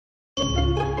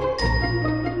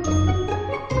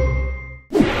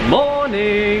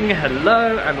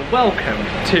Hello and welcome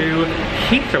to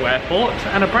Heathrow Airport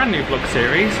and a brand new vlog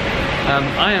series.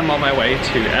 I am on my way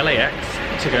to LAX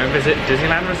to go and visit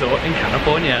Disneyland Resort in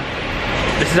California.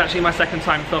 This is actually my second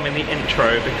time filming the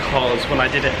intro because when I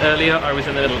did it earlier I was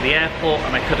in the middle of the airport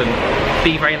and I couldn't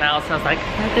be very loud, so I was like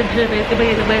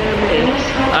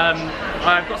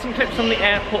I've got some clips from the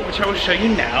airport which I will show you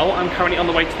now. I'm currently on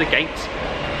the way to the gate.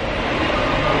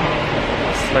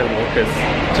 Slow walkers,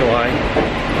 do I?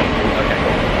 Okay.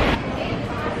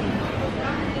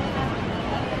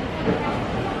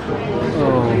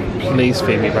 Oh, please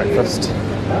feed me breakfast.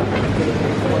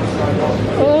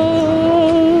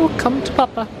 Oh, come to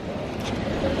Papa.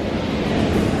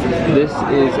 This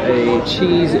is a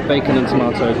cheese, bacon and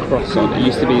tomato croissant. It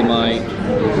used to be my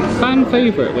fan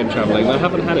favourite when travelling, but I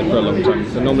haven't had it for a long time.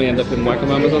 So I normally end up in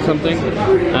Wagamama's or something.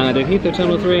 And in Heathrow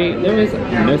Terminal 3, there is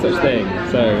no such thing.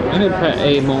 So I'm going to prep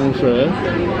a manger.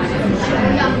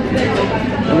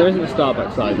 And there isn't a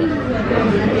Starbucks either.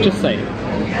 Just saying.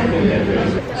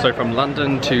 So from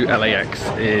London to LAX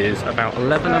is about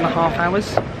 11.5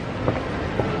 hours.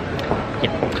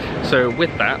 Yeah. So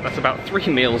with that, that's about 3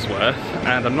 meals worth,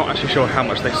 and I'm not actually sure how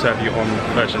much they serve you on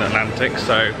Virgin Atlantic,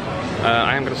 so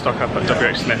I am going to stock up at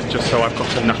WH Smith just so I've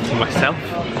got enough for myself,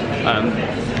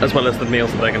 as well as the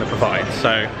meals that they're going to provide.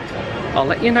 So I'll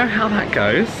let you know how that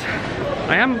goes.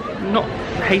 I am not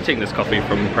hating this coffee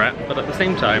from Pret, but at the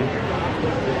same time,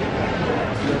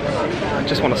 I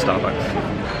just want a Starbucks.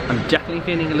 I'm definitely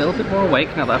feeling a little bit more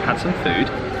awake now that I've had some food.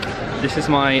 This is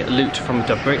my loot from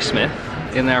WH Smith.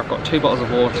 In there I've got 2 bottles of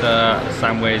water, a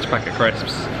sandwich, pack of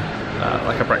crisps,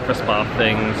 like a breakfast bar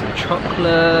thing, some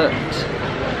chocolate,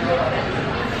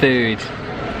 food.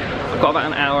 I've got about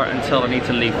an hour until I need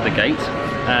to leave the gate,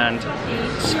 and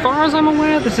as far as I'm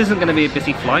aware this isn't going to be a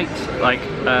busy flight. Like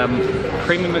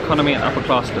premium economy and upper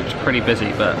class looked pretty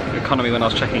busy, but economy when I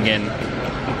was checking in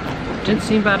didn't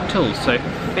seem bad at all, so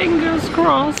fingers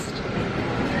crossed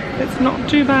it's not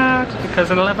too bad, because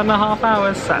in 11.5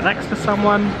 hours sat next to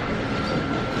someone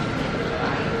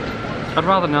I'd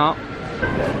rather not.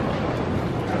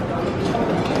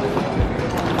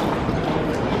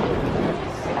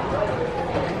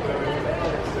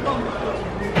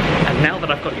 And now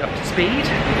that I've got you up to speed,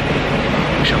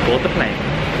 we shall board the plane.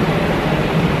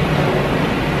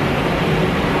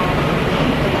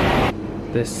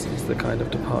 This is the kind of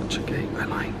departure gate I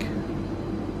like.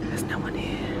 There's no one here.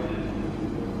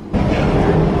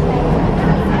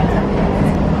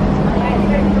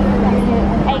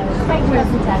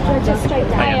 Just straight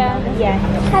down. Yeah.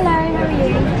 Hello, how are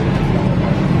you?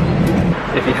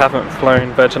 If you haven't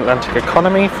flown Virgin Atlantic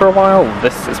Economy for a while,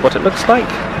 this is what it looks like.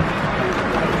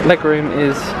 Legroom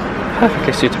is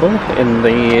perfectly suitable in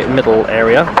the middle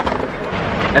area.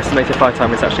 Estimated flight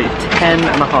time is actually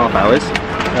 10.5 hours.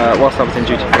 Whilst I was in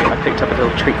duty free, I picked up a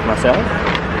little treat for myself.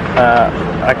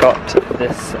 I got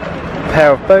this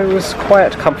pair of Bose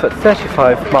Quiet Comfort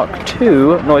 35 Mark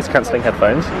II noise cancelling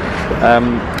headphones.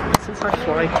 Since I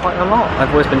fly quite a lot,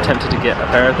 I've always been tempted to get a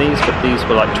pair of these, but these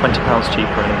were like £20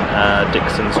 cheaper in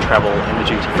Dixon's Travel in the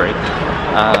duty free.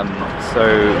 So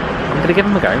I'm going to give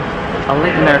them a go. I'll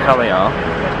let you know how they are.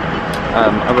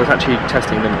 I was actually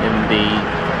testing them in the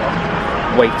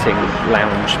waiting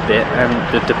lounge bit and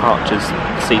the departures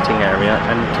seating area,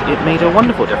 and it made a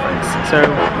wonderful difference. So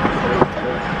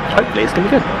hopefully it's going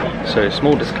to be good. So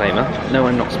small disclaimer, no,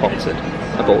 I'm not sponsored.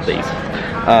 I bought these.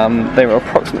 They were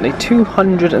approximately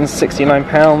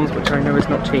 £269, which I know is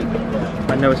not cheap.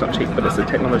 I know it's not cheap, but it's the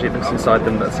technology that's inside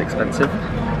them that's expensive.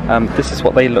 This is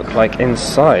what they look like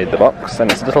inside the box, and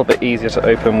it's a little bit easier to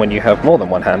open when you have more than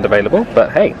one hand available,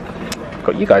 but hey, I've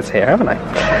got you guys here, haven't I?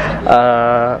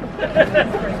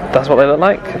 That's what they look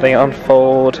like. They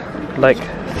unfold like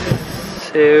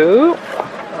so,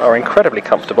 are incredibly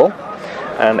comfortable.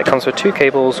 And it comes with 2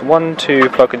 cables, one to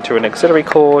plug into an auxiliary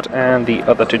cord and the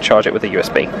other to charge it with a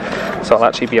USB. So I'll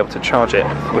actually be able to charge it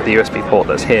with the USB port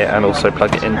that's here and also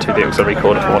plug it into the auxiliary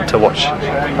cord if I want to watch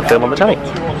a film on the telly.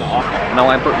 Now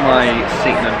I booked my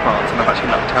seat in advance and I've actually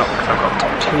lucked out because I've got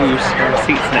 2 spare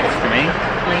seats next to me.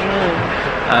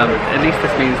 At least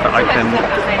this means that I can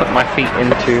put my feet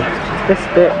into this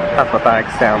bit, have my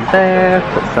bags down there,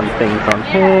 put some things on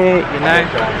here, you know,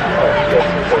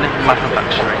 living life of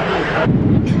luxury.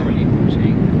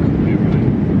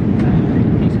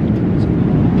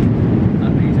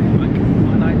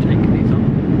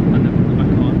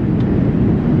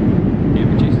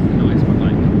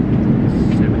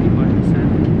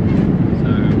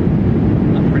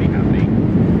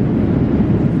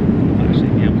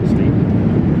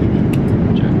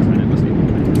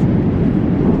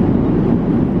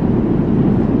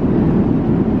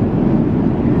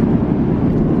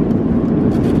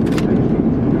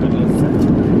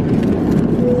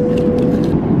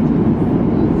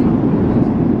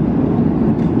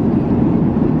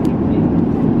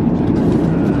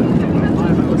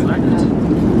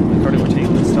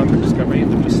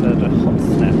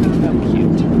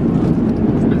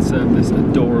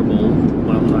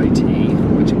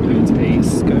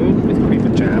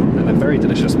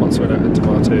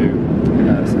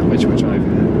 sandwich, which I've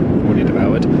already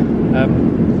devoured. I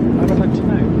would like to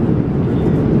know,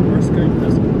 you're a scone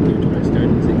person, you enjoy a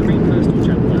scone. Is it cream first or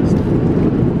jam first?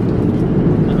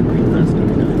 I'm a cream first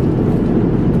kind of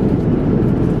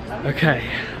guy. Okay,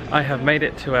 I have made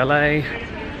it to LA.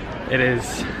 It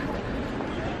is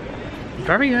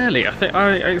very early. I think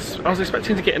I was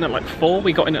expecting to get in at like 4.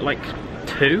 We got in at like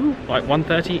 2, like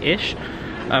 1:30-ish.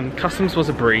 Customs was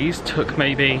a breeze, took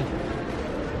maybe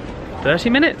 30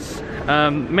 minutes.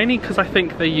 Mainly because I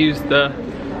think they used the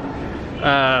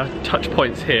touch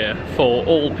points here for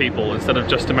all people instead of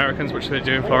just Americans, which they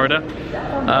do in Florida.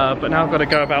 But now I've got to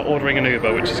go about ordering an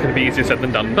Uber, which is going to be easier said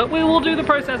than done. But we will do the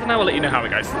process and I will let you know how it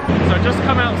goes. So I just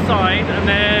come outside and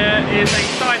there is a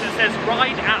sign that says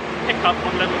ride at pickup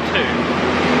on level 2.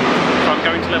 So I'm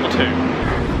going to level 2.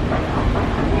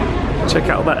 Check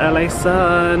out that LA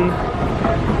sun.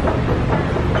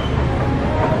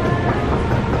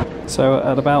 So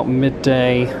at about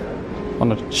midday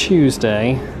on a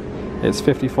Tuesday, it's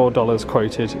 $54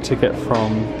 quoted to get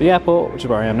from the airport, which is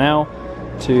where I am now,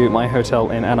 to my hotel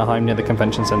in Anaheim near the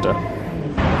Convention Center.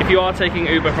 If you are taking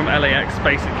Uber from LAX,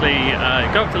 basically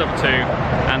go up to level 2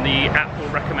 and the app will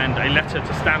recommend a letter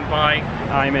to stand by.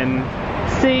 I'm in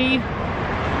C,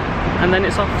 and then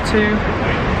it's off to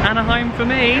Anaheim for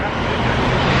me.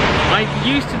 I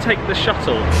used to take the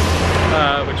shuttle,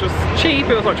 which was cheap,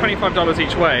 it was like $25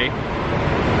 each way.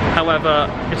 However,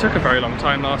 it took a very long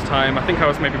time last time. I think I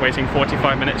was maybe waiting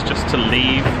 45 minutes just to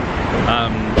leave.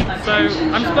 So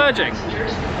I'm splurging,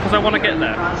 because I want to get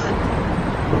there.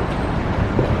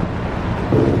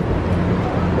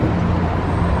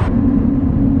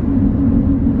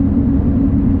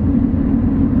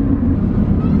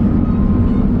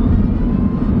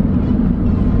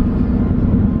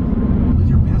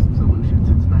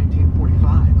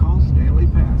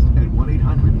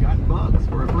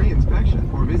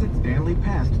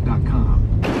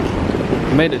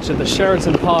 Made it to the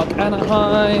Sheraton Park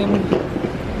Anaheim.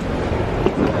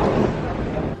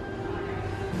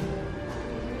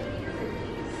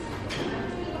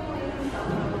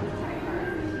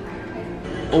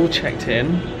 All checked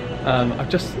in. I've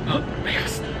just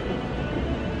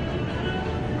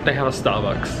they have a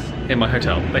Starbucks in my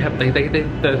hotel. They have the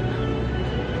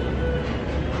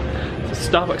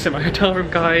Starbucks in my hotel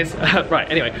room, guys. Right.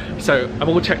 Anyway, so I'm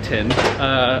all checked in.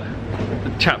 The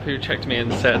chap who checked me in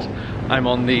said I'm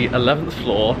on the 11th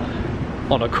floor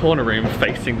on a corner room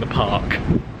facing the park.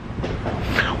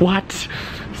 What?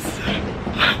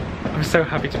 I'm so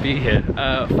happy to be here.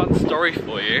 Fun story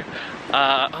for you.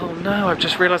 Oh no, I've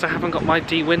just realised I haven't got my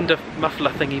de-winder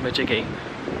muffler thingy-majiggy.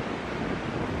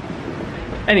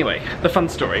 Anyway, the fun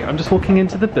story. I'm just walking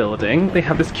into the building. They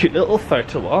have this cute little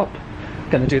photo op.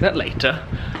 Gonna do that later.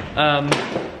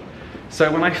 So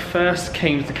when I first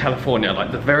came to California,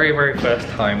 like the very, very first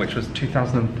time, which was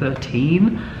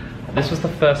 2013, this was the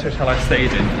first hotel I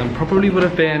stayed in, and probably would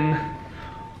have been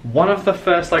one of the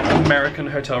first like American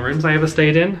hotel rooms I ever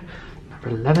stayed in. Number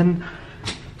 11.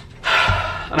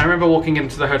 And I remember walking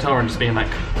into the hotel room just being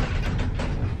like,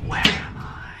 where am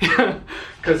I?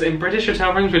 Because in British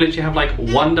hotel rooms, we literally have like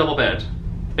one double bed,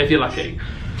 if you're lucky.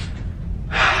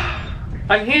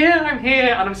 I'm here,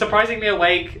 and I'm surprisingly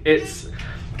awake. It's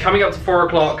coming up to 4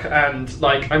 o'clock and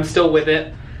like I'm still with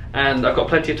it and I've got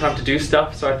plenty of time to do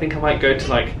stuff, so I think I might go to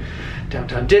like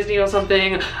downtown Disney or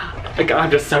something.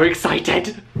 I'm just so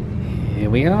excited.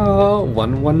 Here we are,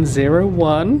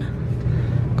 1101.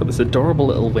 Got this adorable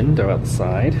little window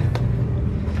outside.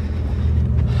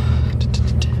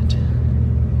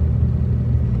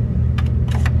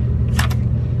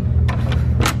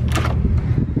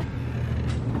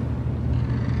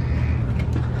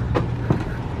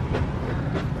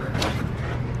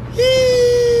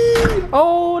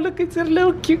 Oh, look, it's a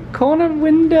little cute corner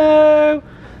window.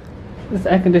 This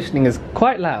air conditioning is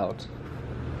quite loud.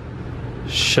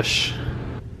 Shush.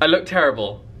 I look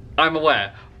terrible, I'm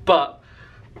aware, but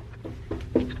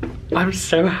I'm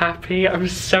so happy. I'm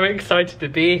so excited to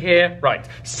be here. Right,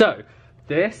 so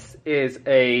this is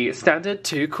a standard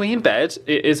 2-queen bed.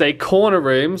 It is a corner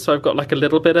room, so I've got like a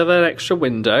little bit of an extra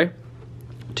window.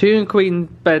 2 queen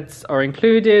beds are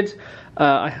included.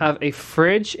 I have a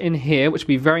fridge in here, which will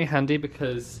be very handy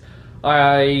because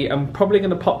I am probably going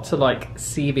to pop to like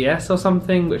CVS or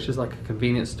something, which is like a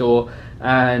convenience store,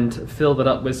 and fill that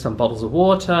up with some bottles of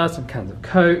water, some cans of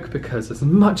Coke, because as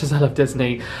much as I love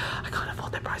Disney, I can't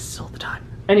afford their prices all the time.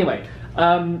 Anyway,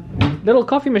 little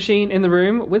coffee machine in the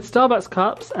room with Starbucks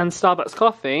cups and Starbucks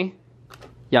coffee.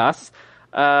 Yes.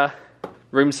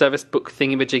 Room service, book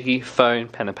thingy-majiggy, phone,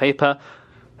 pen and paper.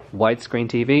 Widescreen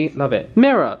TV, love it.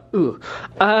 Mirror, ooh.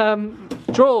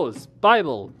 Drawers,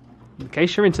 Bible, in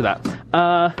case you're into that.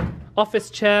 Office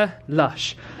chair,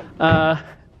 lush.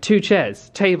 2 chairs,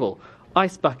 table,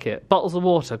 ice bucket, bottles of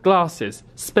water, glasses,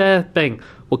 spare thing.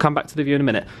 We'll come back to the view in a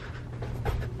minute.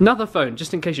 Another phone,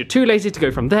 just in case you're too lazy to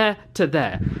go from there to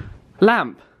there.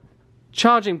 Lamp,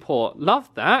 charging port, love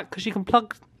that, because you can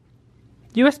plug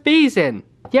USBs in.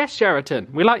 Yes, Sheraton,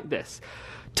 we like this.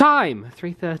 Time,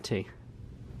 3:30.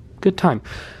 Good time.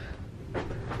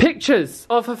 Pictures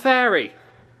of a fairy.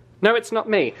 No, it's not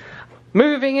me.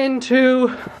 Moving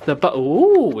into the...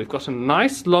 Ooh, we've got a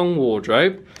nice long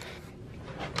wardrobe.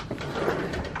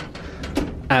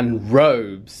 And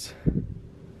robes.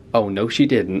 Oh, no, she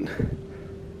didn't.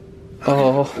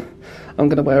 Oh, I'm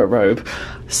gonna wear a robe.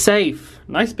 Safe.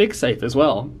 Nice big safe as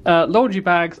well. Laundry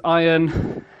bags,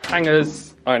 iron,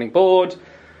 hangers, ironing board.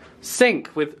 Sink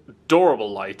with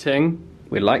adorable lighting.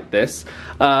 We like this.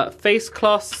 Face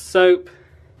cloths, soap,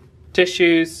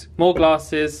 tissues, more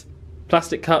glasses,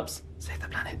 plastic cups. Save the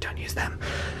planet, don't use them.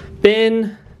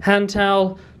 Bin, hand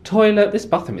towel, toilet. This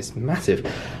bathroom is massive.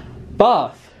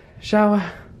 Bath,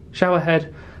 shower, shower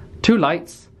head, 2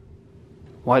 lights.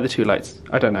 Why the 2 lights?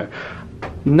 I don't know.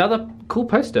 Another cool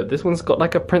poster. This one's got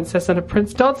like a princess and a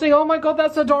prince dancing. Oh my god,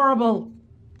 that's adorable.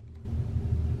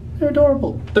 They're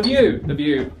adorable. The view, the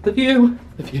view, the view,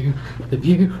 the view, the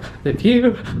view, the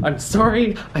view. I'm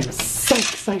sorry, I'm so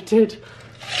excited.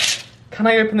 Can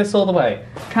I open this all the way?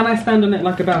 Can I stand on it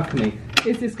like a balcony?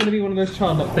 Is this going to be one of those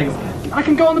child lock things? I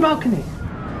can go on the balcony.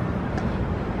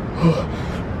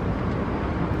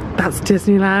 That's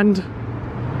Disneyland.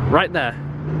 Right there.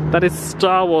 That is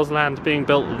Star Wars land being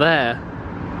built there.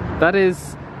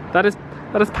 It's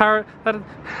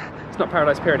not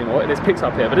Paradise Pier anymore, it is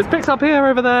Pixar Pier, but it's Pixar Pier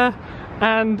over there,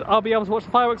 and I'll be able to watch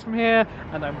the fireworks from here,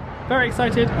 and I'm very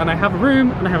excited, and I have a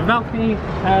room, and I have a balcony,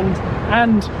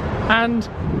 and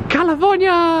California!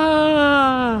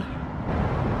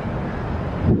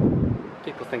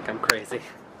 People think I'm crazy.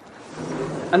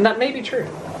 And that may be true.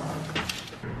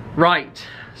 Right,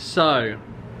 so,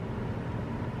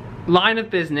 line of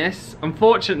business.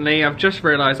 Unfortunately, I've just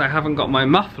realised I haven't got my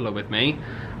muffler with me.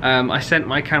 I sent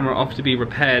my camera off to be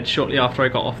repaired shortly after I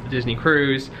got off the Disney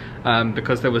cruise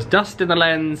because there was dust in the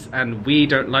lens, and we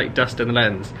don't like dust in the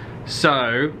lens.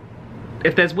 So,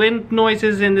 if there's wind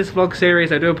noises in this vlog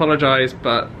series, I do apologise,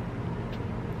 but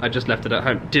I just left it at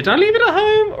home. Did I leave it at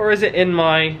home, or is it in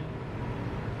my...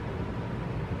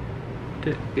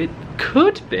 It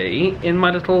could be in my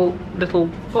little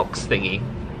box thingy.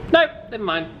 Nope, never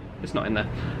mind. It's not in there.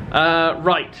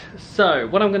 Right, so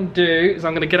what I'm going to do is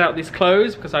I'm going to get out these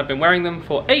clothes because I've been wearing them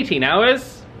for 18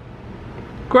 hours.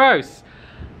 Gross.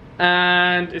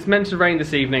 And it's meant to rain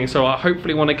this evening, so I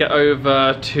hopefully want to get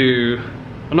over to...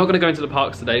 I'm not going to go into the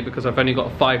parks today because I've only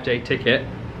got a 5-day ticket,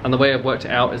 and the way I've worked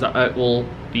it out is that it will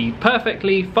be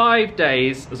perfectly 5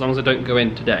 days as long as I don't go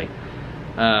in today.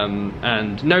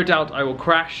 And no doubt I will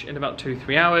crash in about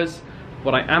 2-3 hours.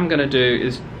 What I am going to do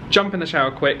is jump in the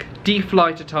shower quick,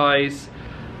 deflightitize,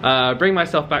 bring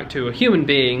myself back to a human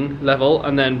being level,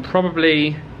 and then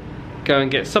probably go and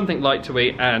get something light to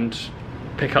eat and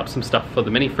pick up some stuff for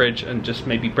the mini fridge and just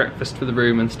maybe breakfast for the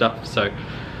room and stuff. So,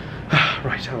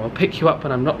 right, I will pick you up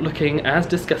when I'm not looking as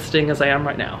disgusting as I am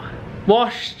right now.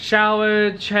 Washed,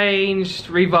 showered, changed,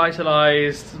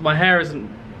 revitalized. My hair isn't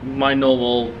my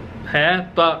normal hair,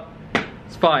 but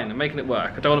it's fine, I'm making it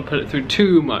work. I don't want to put it through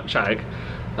too much ag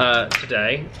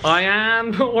today. I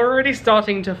am already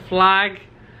starting to flag.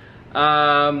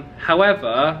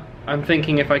 However, I'm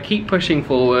thinking if I keep pushing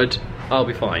forward, I'll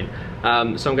be fine. So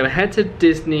I'm going to head to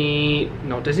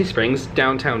not Disney Springs,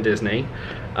 downtown Disney.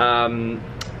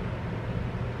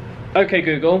 Okay,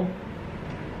 Google.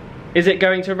 Is it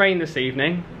going to rain this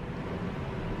evening?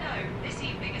 No, this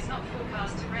evening it's not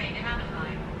forecast to rain in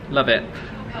Anaheim. Love it.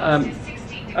 Forecast is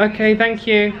 16 degrees. Okay, thank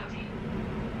you.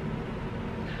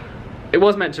 It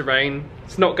was meant to rain.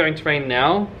 It's not going to rain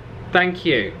now. Thank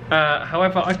you.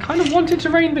 However, I kind of wanted to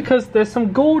rain because there's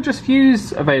some gorgeous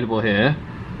views available here,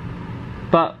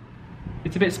 but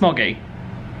it's a bit smoggy.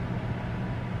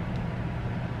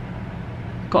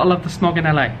 Gotta love the smog in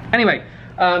LA. Anyway,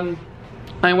 I'm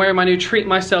wearing my new Treat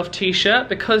Myself t-shirt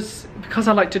because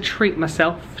I like to treat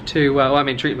myself to, well, I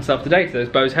mean treat myself today to those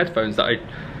Bose headphones that I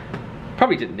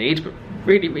probably didn't need, but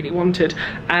really wanted.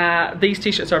 These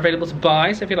t-shirts are available to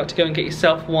buy, so if you'd like to go and get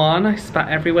yourself one. I spat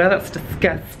everywhere, that's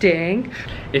disgusting.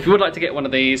 If you would like to get one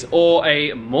of these or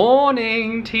a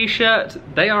morning t-shirt,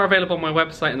 they are available on my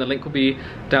website and the link will be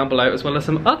down below, as well as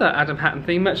some other Adam Hattan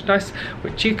themed merchandise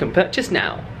which you can purchase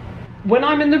now. When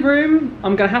I'm in the room,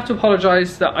 I'm gonna have to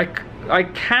apologise that I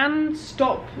can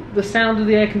stop the sound of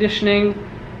the air conditioning,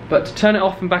 but to turn it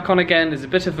off and back on again is a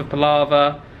bit of a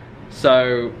palaver.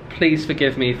 So please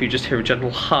forgive me if you just hear a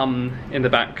gentle hum in the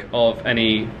back of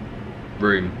any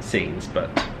room scenes, but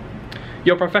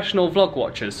you're professional vlog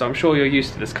watchers, so I'm sure you're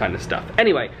used to this kind of stuff.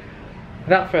 Anyway,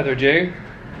 without further ado,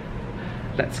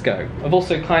 let's go. I've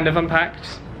also kind of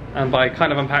unpacked, and by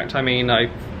kind of unpacked I mean I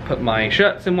put my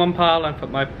shirts in one pile and put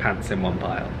my pants in one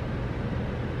pile.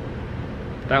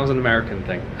 That was an American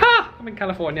thing. Ha! I'm in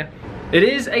California. It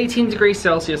is 18 degrees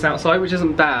Celsius outside, which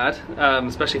isn't bad,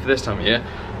 especially for this time of year.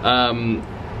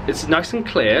 It's nice and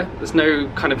clear. There's no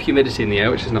kind of humidity in the air,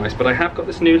 which is nice, but I have got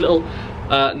this new little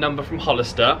number from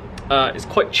Hollister. It's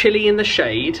quite chilly in the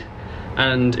shade,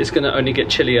 and it's going to only get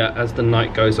chillier as the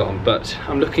night goes on, but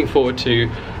I'm looking forward to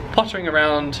pottering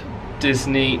around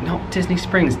not Disney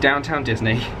Springs, downtown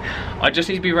Disney. I just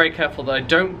need to be very careful that I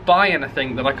don't buy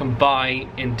anything that I can buy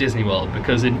in Disney World,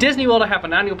 because in Disney World I have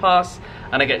an annual pass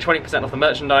and I get 20% off the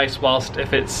merchandise, whilst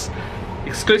if it's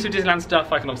exclusive Disneyland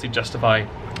stuff I can obviously justify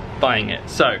buying it.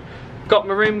 So, I've got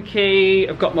my room key,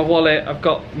 I've got my wallet, I've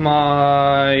got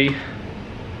my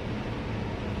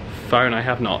phone. I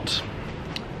have not.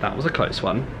 That was a close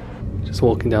one. Just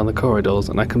walking down the corridors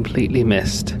and I completely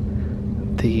missed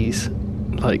these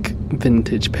like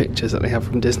vintage pictures that they have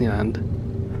from Disneyland.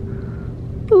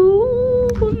 Ooh,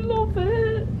 I love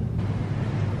it.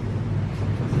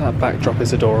 That backdrop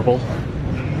is adorable.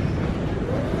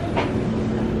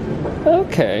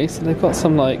 Okay, so they've got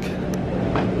some like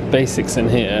basics in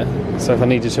here. So if I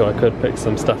needed to I could pick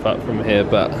some stuff up from here,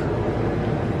 but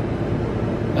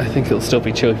I think it'll still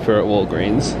be cheaper at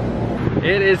Walgreens.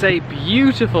 It is a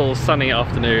beautiful sunny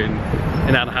afternoon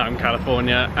in Anaheim,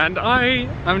 California, and I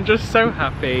am just so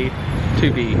happy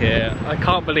to be here. I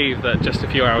can't believe that just a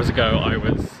few hours ago I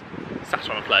was sat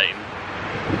on a plane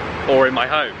or in my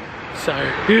home. So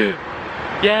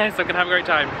yes, I'm gonna have a great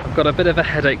time. I've got a bit of a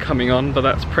headache coming on, but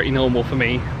that's pretty normal for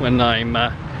me when I'm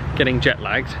getting jet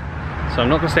lagged. So I'm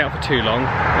not gonna stay out for too long.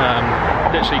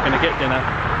 Literally gonna get dinner,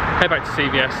 head back to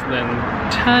CVS, and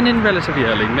then turn in relatively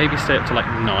early, maybe stay up to like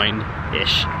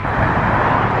 9-ish.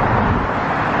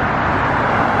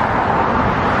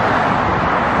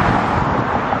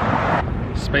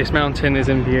 Space Mountain is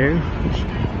in view.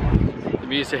 The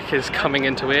music is coming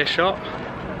into earshot.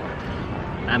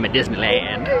 I'm at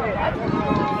Disneyland.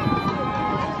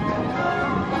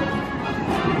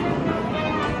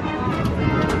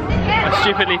 I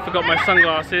stupidly forgot my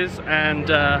sunglasses, and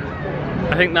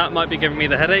I think that might be giving me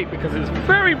the headache because it's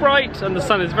very bright and the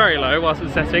sun is very low whilst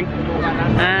it's setting.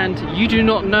 And you do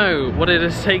not know what it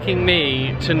is taking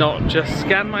me to not just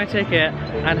scan my ticket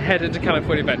and head into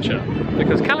California Adventure,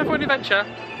 because California Adventure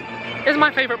is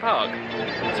my favourite park.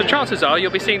 So chances are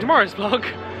you'll be seeing tomorrow's vlog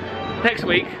next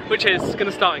week, which is going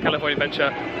to start in California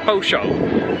Adventure, whole show.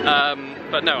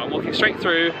 But no, I'm walking straight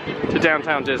through to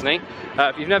downtown Disney.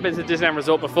 If you've never been to Disneyland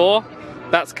Resort before,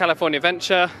 that's California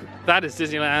Adventure, that is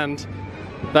Disneyland,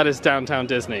 that is downtown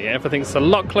Disney. Everything's a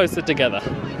lot closer together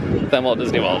than Walt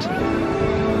Disney World.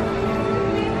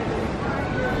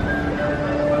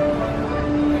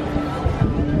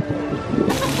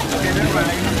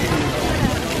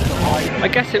 I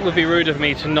guess it would be rude of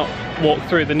me to not walk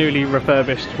through the newly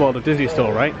refurbished World of Disney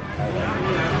store, right?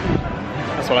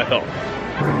 That's what I thought.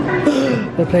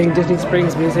 They're playing Disney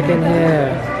Springs music in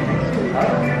here.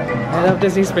 I love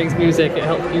Disney Springs music, it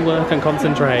helps me work and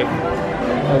concentrate.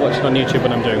 I watch it on YouTube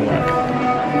when I'm doing work.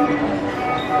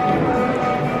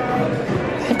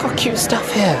 They've got cute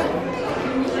stuff here.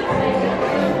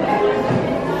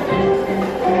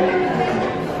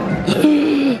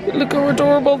 Look how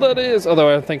adorable that is!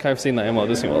 Although I think I've seen that in Walt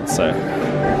Disney World, so.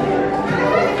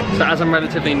 So as I'm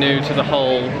relatively new to the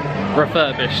whole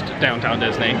refurbished downtown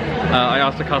Disney, I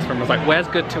asked a customer, I was like, where's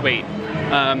good to eat?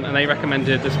 And they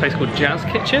recommended this place called Jazz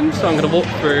Kitchen, so I'm going to walk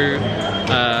through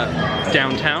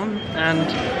downtown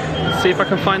and see if I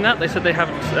can find that. They said they have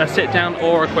a sit down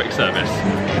or a quick service.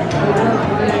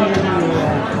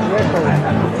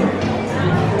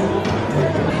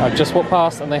 I've just walked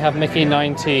past and they have Mickey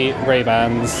 90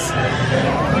 Ray-Bans.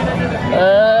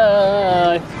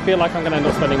 I feel like I'm going to end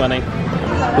up spending money.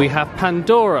 We have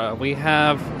Pandora, we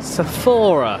have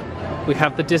Sephora, we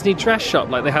have the Disney dress shop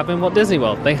like they have in Walt Disney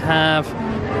World. They have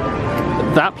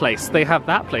that place, they have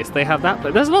that place, they have that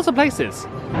place. There's lots of places.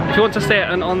 If you want to stay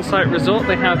at an on-site resort,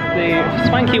 they have the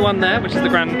swanky one there, which is the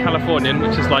Grand Californian,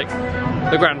 which is like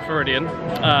the Grand Floridian,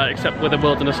 except with a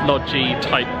wilderness lodgy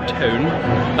type tone.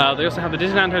 They also have the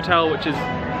Disneyland Hotel, which is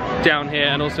down here,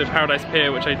 and also Paradise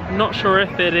Pier, which I'm not sure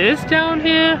if it is down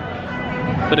here,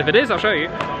 but if it is, I'll show you.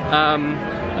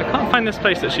 I can't find this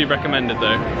place that she recommended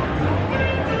though.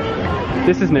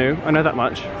 This is new, I know that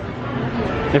much.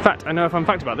 In fact, I know a fun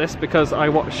fact about this because I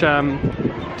watch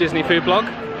Disney Food Blog,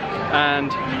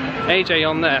 and AJ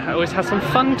on there always has some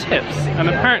fun tips, and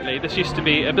apparently this used to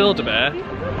be a Build-A-Bear,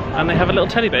 and they have a little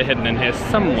teddy bear hidden in here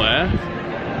somewhere,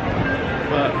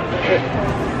 but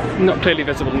not clearly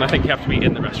visible, and I think you have to be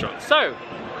in the restaurant. So,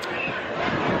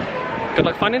 good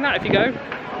luck finding that if you go.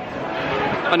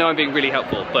 I know I'm being really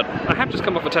helpful, but I have just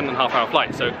come off a 10.5-hour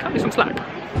flight, so cut me some slack.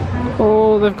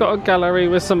 Oh, they've got a gallery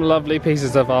with some lovely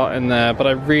pieces of art in there, but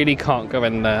I really can't go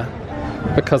in there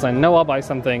because I know I'll buy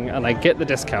something and I get the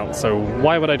discount, so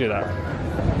why would I do that?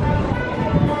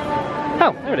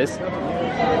 Oh, there it is.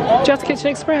 Just Kitchen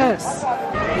Express.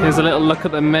 Here's a little look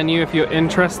at the menu if you're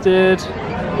interested.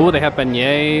 Oh, they have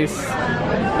beignets.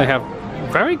 They have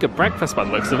very good breakfast by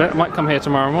the looks of it. I might come here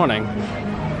tomorrow morning.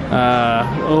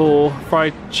 Oh,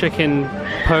 fried chicken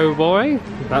po' boy.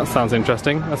 That sounds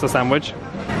interesting. That's a sandwich.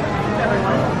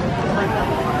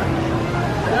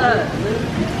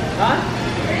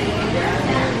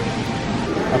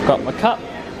 I've got my cup,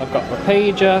 I've got my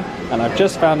pager, and I've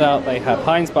just found out they have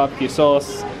Heinz barbecue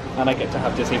sauce, and I get to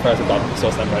have Disney frozen barbecue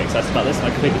sauce. I'm very excited about this, and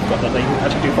I completely forgot that they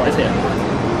actually do fries here.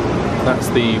 That's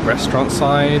the restaurant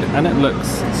side, and it looks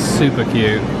super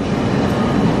cute.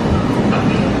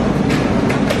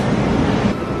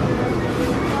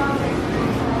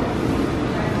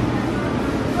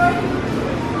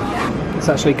 It's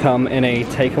actually come in a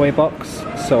takeaway box,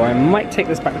 so I might take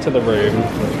this back to the room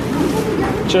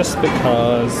just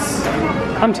because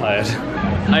I'm tired.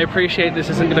 I appreciate this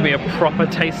isn't going to be a proper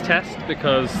taste test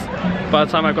because by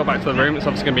the time I got back to the room it's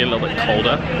obviously going to be a little bit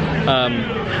colder.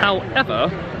 However,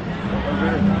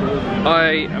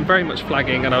 I am very much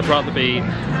flagging and I'd rather be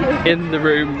in the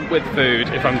room with food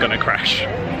if I'm going to crash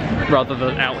rather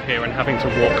than out here and having to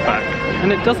walk back.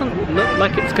 And it doesn't look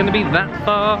like it's going to be that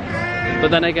far.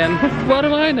 But then again, what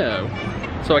do I know?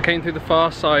 So I came through the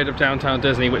far side of downtown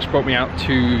Disney, which brought me out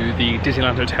to the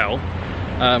Disneyland Hotel.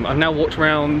 I've now walked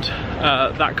around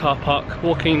that car park,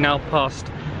 walking now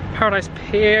past Paradise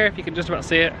Pier, if you can just about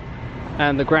see it,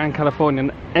 and the Grand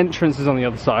Californian entrance is on the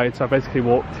other side, so I basically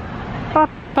walked up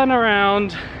and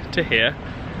around to here.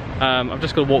 I've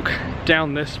just got to walk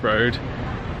down this road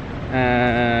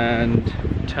and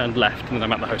turn left, and then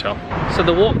I'm at the hotel. So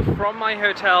the walk from my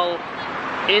hotel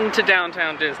into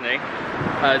downtown Disney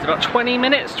is about 20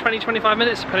 minutes, 20-25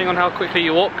 minutes, depending on how quickly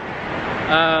you walk.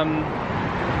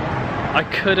 I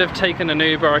could have taken an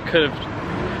Uber, I could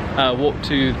have walked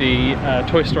to the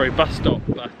Toy Story bus stop,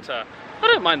 but I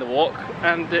don't mind the walk,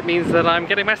 and it means that I'm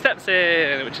getting my steps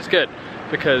in, which is good,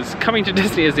 because coming to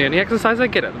Disney is the only exercise I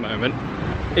get at the moment.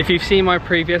 If you've seen my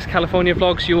previous California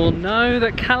vlogs, you will know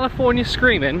that California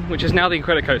Screamin', which is now the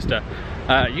Incredicoaster,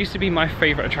 used to be my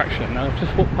favourite attraction, and I've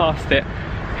just walked past it,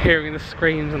 hearing the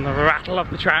screams and the rattle of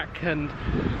the track, and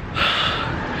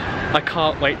I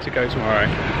can't wait to go tomorrow.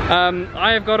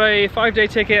 I have got a 5-day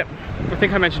ticket. I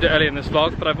think I mentioned it earlier in this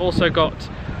vlog, but I've also got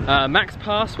Max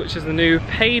Pass, which is the new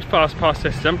paid Fast Pass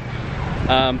system.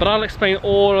 But I'll explain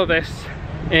all of this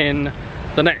in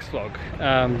the next vlog.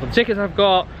 The tickets I've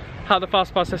got, how the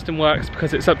Fast Pass system works,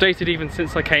 because it's updated even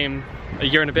since I came a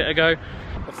year and a bit ago.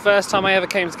 The first time I ever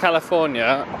came to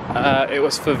California, it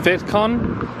was for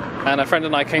VidCon, and a friend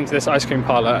and I came to this ice cream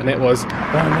parlour, and it was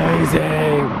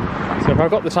amazing. So if I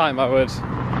got the time, I would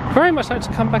very much like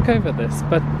to come back over this,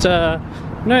 but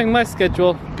knowing my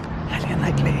schedule, highly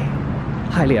unlikely.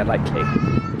 Highly unlikely.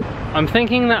 I'm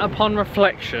thinking that upon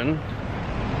reflection,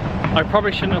 I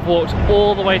probably shouldn't have walked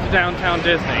all the way to downtown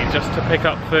Disney just to pick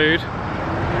up food.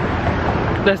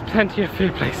 There's plenty of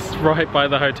food places right by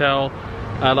the hotel.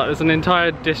 Like there's an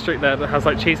entire district there that has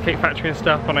like Cheesecake Factory and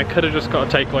stuff, and I could have just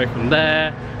got a takeaway from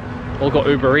there, or got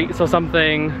Uber Eats or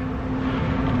something.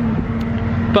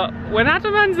 But when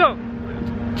Hattan ends up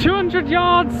 200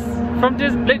 yards from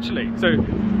Disney, literally, so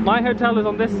my hotel is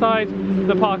on this side,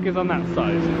 the park is on that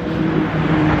side.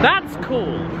 That's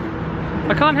cool.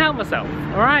 I can't help myself,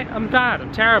 alright? I'm bad,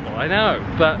 I'm terrible, I know,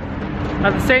 but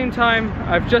at the same time,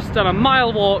 I've just done a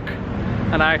mile walk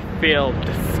and I feel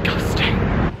disgusting.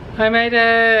 I made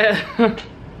it!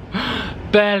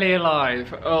 Barely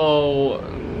alive. Oh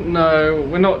no,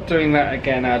 we're not doing that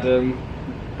again, Adam.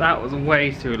 That was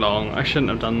way too long. I shouldn't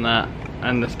have done that.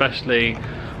 And especially,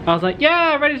 I was like,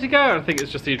 yeah, ready to go. I think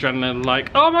it's just the adrenaline,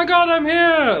 like, oh my god, I'm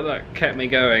here! That kept me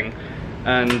going.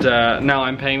 And now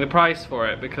I'm paying the price for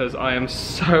it because I am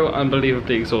so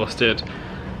unbelievably exhausted.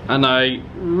 And I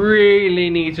really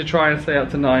need to try and stay up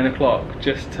to 9 o'clock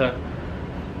just to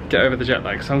get over the jet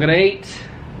lag. So I'm gonna eat.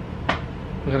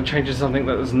 I'm gonna change to something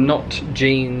that is not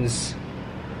jeans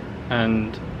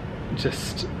and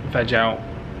just veg out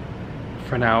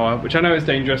for an hour, which I know is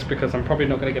dangerous because I'm probably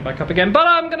not gonna get back up again, but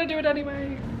I'm gonna do it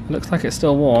anyway. Looks like it's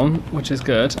still warm, which is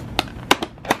good.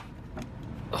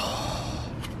 Oh,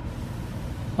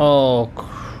 Oh,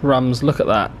 crumbs, look at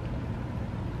that.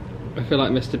 I feel like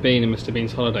Mr. Bean in Mr.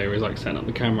 Bean's Holiday where he's like setting up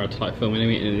the camera to like film a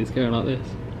meeting and he's going like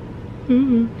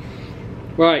this.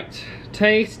 Right,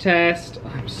 taste test.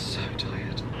 I'm so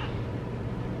tired.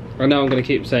 I know I'm going to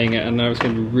keep saying it and I know it's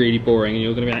going to be really boring and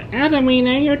you're going to be like, Adam, we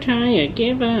know you're tired,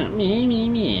 give up, meh, meh,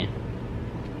 meh.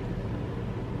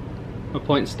 My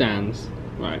point stands.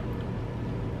 Right.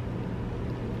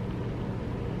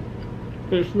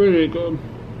 It's really good.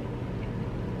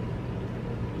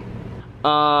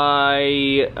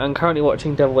 I am currently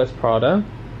watching Devil Wears Prada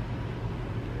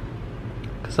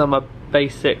because I'm a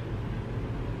basic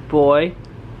boy.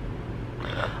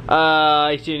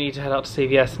 I do need to head out to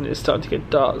CVS and it's starting to get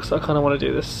dark, so I kind of want to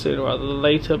do this sooner rather than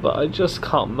later, but I just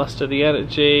can't muster the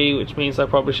energy, which means I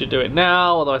probably should do it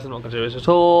now, otherwise I'm not going to do it at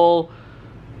all.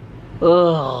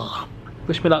 Ugh.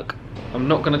 Wish me luck. I'm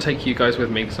not going to take you guys with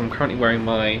me because I'm currently wearing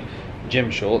my gym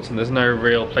shorts and there's no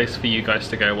real place for you guys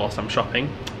to go whilst I'm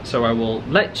shopping. So I will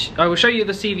show you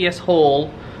the CVS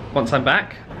haul once I'm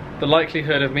back. The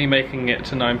likelihood of me making it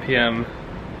to 9 PM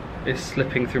is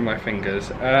slipping through my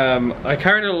fingers. I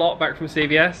carried a lot back from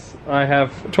CVS. I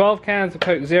have 12 cans of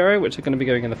Coke Zero, which are going to be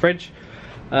going in the fridge.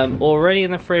 Already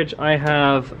in the fridge I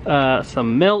have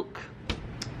some milk,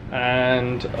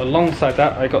 and alongside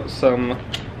that I got some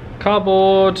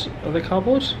cardboard. Are they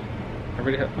cardboard? I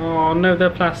really have, oh no, they're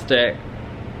plastic.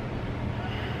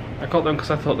 I got them because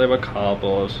I thought they were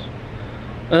cardboard.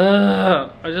 I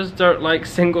just don't like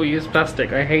single-use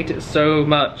plastic. I hate it so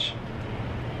much.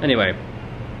 Anyway,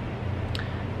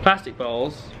 plastic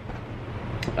bowls.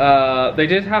 They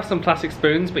did have some plastic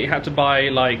spoons, but you had to buy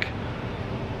like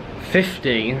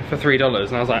 50 for $3,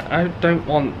 and I was like, I don't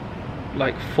want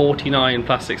like 49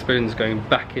 plastic spoons going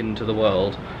back into the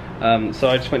world. So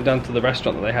I just went down to the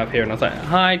restaurant that they have here and I was like,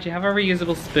 hi, do you have a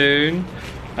reusable spoon?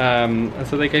 And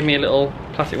so they gave me a little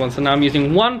plastic one, so now I'm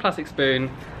using one plastic spoon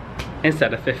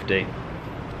instead of 50.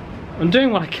 I'm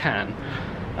doing what I can.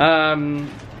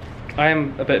 I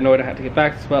am a bit annoyed I had to get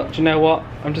back, but do you know what?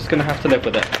 I'm just gonna have to live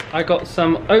with it. I got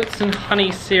some oats and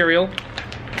honey cereal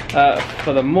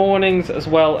for the mornings, as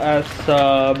well as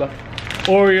some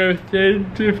Oreo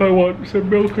thins if I want some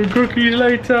milk and cookies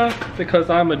later, because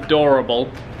I'm adorable.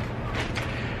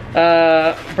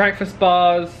 Breakfast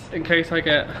bars in case I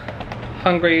get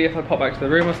hungry if I pop back to the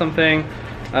room or something.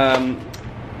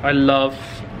 I love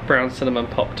brown cinnamon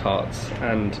Pop-Tarts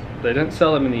and they don't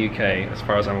sell them in the UK as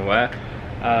far as I'm aware.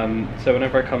 So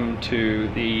whenever I come to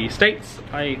the States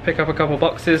I pick up a couple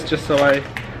boxes just so I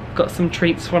got some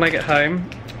treats when I get home.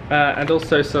 And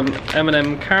also some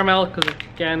M&M caramel, because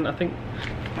again I think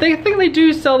they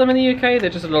do sell them in the UK, they're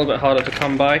just a little bit harder to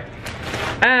come by.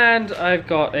 And I've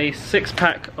got a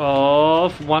 6-pack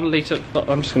of 1 litre,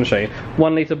 I'm just going to show you,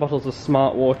 1 litre bottles of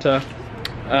Smart Water.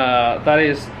 That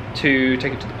is to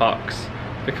take it to the parks,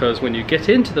 because when you get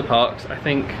into the parks, I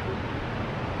think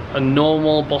a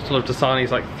normal bottle of Dasani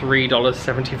is like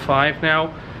 $3.75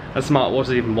 now, and Smart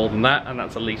Water is even more than that, and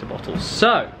that's a litre bottle.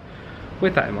 So,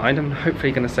 with that in mind, I'm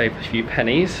hopefully going to save a few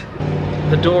pennies.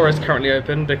 The door is currently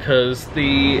open because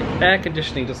the air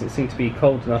conditioning doesn't seem to be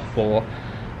cold enough for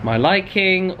my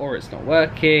liking, or it's not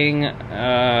working.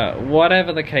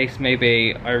 Whatever the case may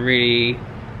be, I really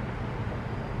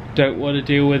don't want to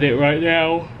deal with it right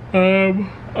now.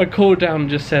 I called down and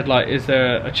just said, like, is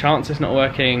there a chance it's not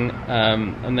working?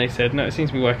 And they said, no, it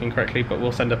seems to be working correctly, but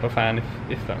we'll send up a fan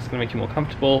if that's going to make you more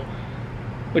comfortable,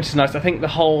 which is nice. I think the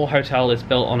whole hotel is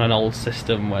built on an old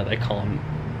system where they can't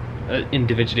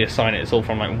individually assign it. It's all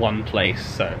from like one place,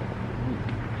 so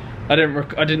I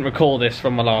didn't recall this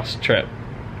from my last trip.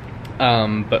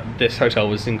 But this hotel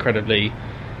was incredibly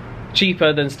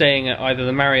cheaper than staying at either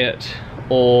the Mariott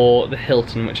or the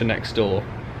Hilton, which are next door.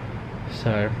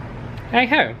 So, hey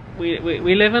ho, we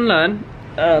live and learn.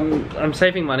 I'm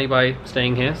saving money by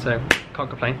staying here, so can't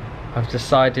complain. I've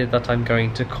decided that I'm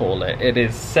going to call it. It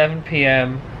is 7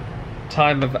 PM,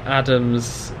 time of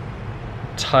Adam's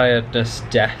tiredness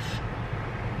death.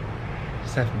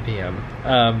 7 PM.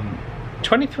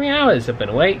 23 hours I've been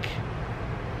awake.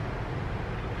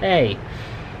 Hey,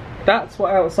 that's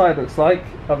what outside looks like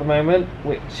at the moment,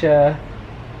 which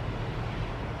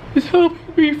is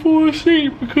helping me fall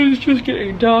asleep because it's just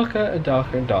getting darker and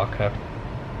darker and darker.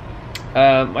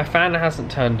 My fan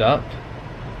hasn't turned up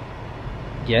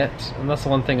yet, and that's the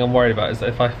one thing I'm worried about, is that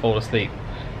if I fall asleep,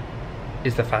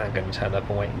 is the fan going to turn up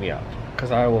and wake me up?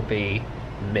 Because I will be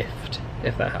miffed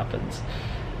if that happens.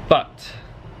 But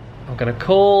I'm going to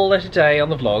call it a day on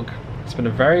the vlog. It's been a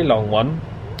very long one,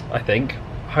 I think.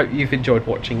 Hope you've enjoyed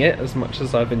watching it as much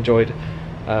as I've enjoyed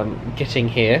getting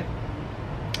here.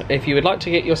 If you would like to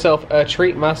get yourself a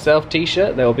Treat Myself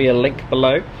t-shirt, there will be a link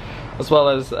below. as well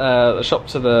as the shop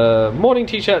to the morning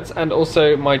t-shirts, and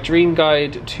also my dream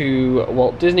guide to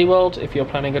Walt Disney World. If you're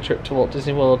planning a trip to Walt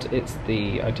Disney World, it's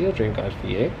the ideal dream guide for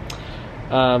you.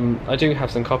 I do have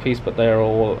some copies, but they're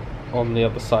all on the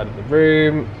other side of the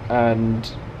room,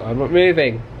 and I'm not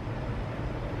moving.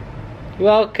 You're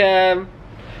welcome.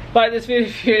 Like this video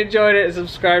if you enjoyed it,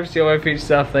 subscribe to all my future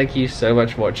stuff. Thank you so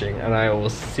much for watching, and I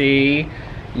will see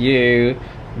you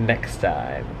next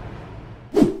time.